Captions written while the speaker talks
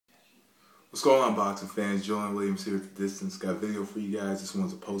What's going on, boxing fans? Julian Williams here at the distance. Got a video for you guys. This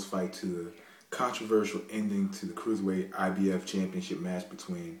one's a post-fight to the controversial ending to the Cruiserweight IBF Championship match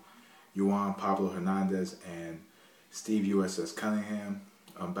between Yoan Pablo Hernandez and Steve USS Cunningham.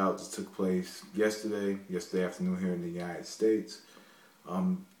 Bout just took place yesterday afternoon here in the United States.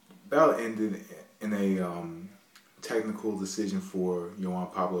 Bout ended in a technical decision for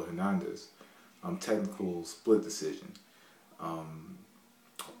Yoan Pablo Hernandez. Technical split decision.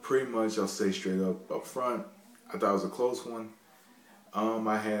 Pretty much, I'll say straight up front, I thought it was a close one.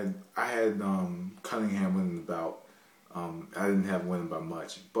 I had Cunningham winning the bout. I didn't have winning by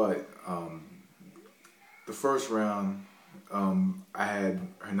much, but the first round, I had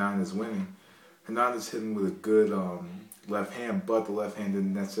Hernandez winning. Hernandez hit him with a good left hand, but the left hand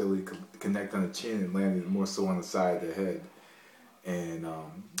didn't necessarily connect on the chin and landed more so on the side of the head. And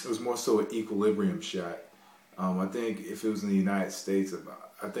it was more so an equilibrium shot. I think if it was in the United States,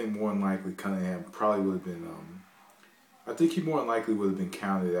 I think more than likely Cunningham probably would have been. I think he more than likely would have been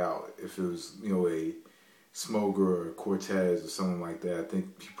counted out if it was, a Smoger or a Cortez or something like that. I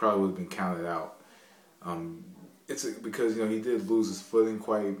think he probably would have been counted out. Because he did lose his footing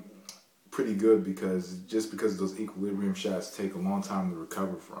pretty good because those equilibrium shots take a long time to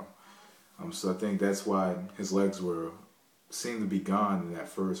recover from. So I think that's why his legs seemed to be gone in that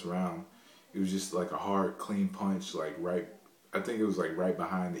first round. It was just like a hard, clean punch, I think it was right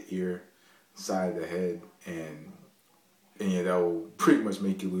behind the ear, side of the head, and yeah, that will pretty much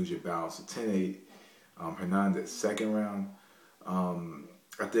make you lose your balance. So 10-8, Hernandez. Second round,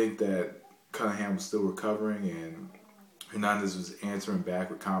 I think that Cunningham was still recovering, and Hernandez was answering back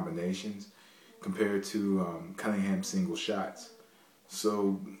with combinations compared to Cunningham's single shots.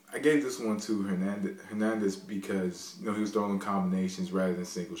 So I gave this one to Hernandez because he was throwing combinations rather than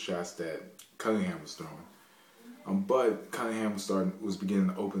single shots that Cunningham was throwing. But Cunningham was beginning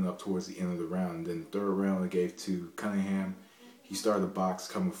to open up towards the end of the round. And then the third round I gave to Cunningham. He started the box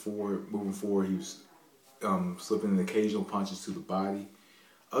moving forward. He was slipping in occasional punches to the body.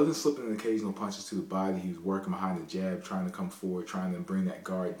 Other than slipping in occasional punches to the body, he was working behind the jab, trying to come forward, trying to bring that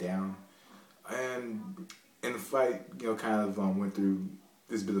guard down. And the fight, kind of went through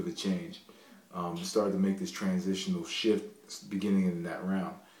this bit of a change. Started to make this transitional shift beginning in that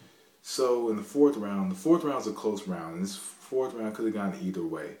round. So in the fourth round is a close round, and this fourth round could have gone either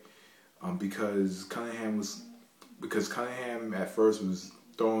way, because Cunningham at first was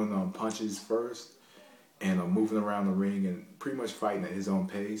throwing punches first and moving around the ring and pretty much fighting at his own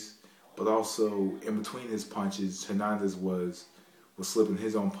pace, but also in between his punches, Hernandez was slipping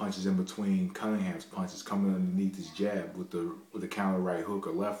his own punches in between Cunningham's punches, coming underneath his jab with the counter right hook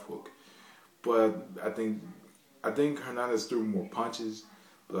or left hook. But I think Hernandez threw more punches.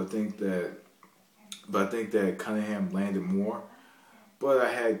 But I think that Cunningham landed more. But I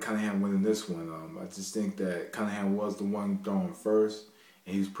had Cunningham winning this one. I just think that Cunningham was the one throwing first,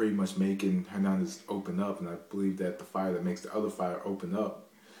 and he was pretty much making Hernandez open up. And I believe that the fire that makes the other fire open up,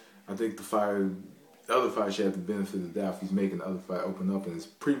 I think the other fire should have the benefit of the doubt if he's making the other fire open up. And it's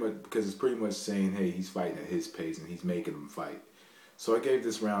pretty much saying, hey, he's fighting at his pace and he's making him fight. So I gave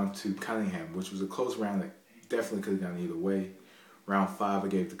this round to Cunningham, which was a close round that definitely could have gone either way. Round 5, I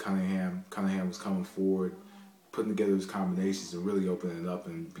gave to Cunningham. Cunningham was coming forward, putting together his combinations and really opening it up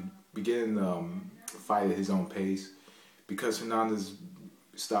and beginning to fight at his own pace. Because Hernandez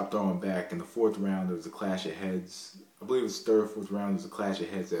stopped throwing back in the fourth round, there was a clash of heads. I believe it was third or fourth round, there was a clash of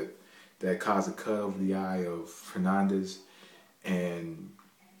heads that caused a cut over the eye of Hernandez. And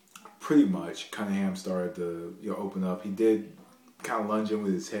pretty much Cunningham started to open up. He did kind of lunge in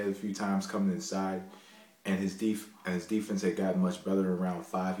with his head a few times coming inside. And his defense had gotten much better in round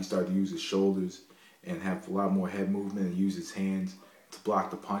 5. He started to use his shoulders and have a lot more head movement and use his hands to block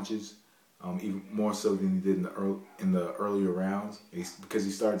the punches, even more so than he did in the earlier rounds. Because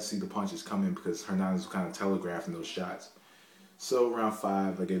he started to see the punches come in because Hernandez was kind of telegraphing those shots. So round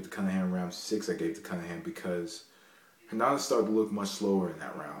 5, I gave to Cunningham. Round 6, I gave to Cunningham because Hernandez started to look much slower in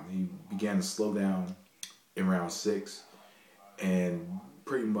that round. He began to slow down in round 6, and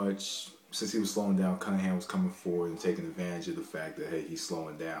pretty much, since he was slowing down, Cunningham was coming forward and taking advantage of the fact that, hey, he's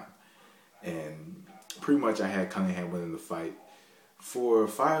slowing down. And pretty much I had Cunningham winning the fight. For a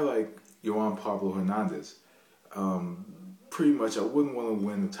fighter like Yoan Pablo Hernandez, pretty much I wouldn't want to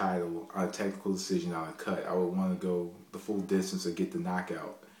win the title on a technical decision on a cut. I would want to go the full distance or get the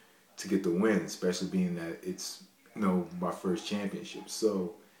knockout to get the win, especially being that it's my first championship.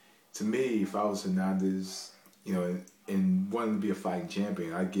 So to me, if I was Hernandez, and wanting to be a fighting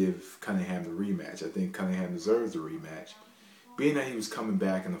champion, I'd give Cunningham the rematch. I think Cunningham deserves the rematch. Being that he was coming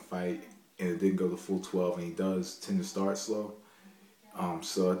back in the fight and it didn't go the full 12, and he does tend to start slow.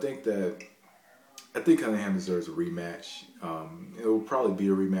 So I think that I think Cunningham deserves a rematch. It will probably be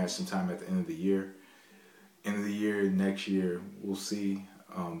a rematch sometime at the end of the year. End of the year, next year, we'll see.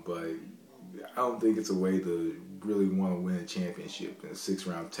 But I don't think it's a way to really want to win a championship in a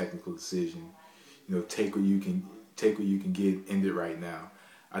 6-round technical decision. Take what you can get, end it right now.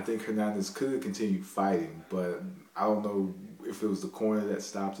 I think Hernandez could have continued fighting, but I don't know if it was the corner that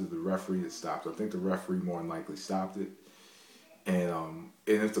stopped it or the referee that stopped it. I think the referee more than likely stopped it. And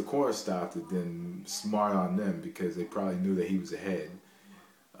if the corner stopped it, then smart on them because they probably knew that he was ahead.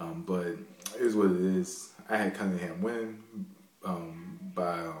 But it is what it is. I had Cunningham winning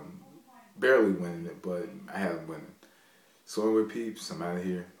by barely winning it, but I had him winning. So anyway, peeps, I'm out of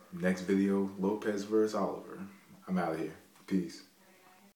here. Next video, Lopez versus Oliver. I'm out of here. Peace.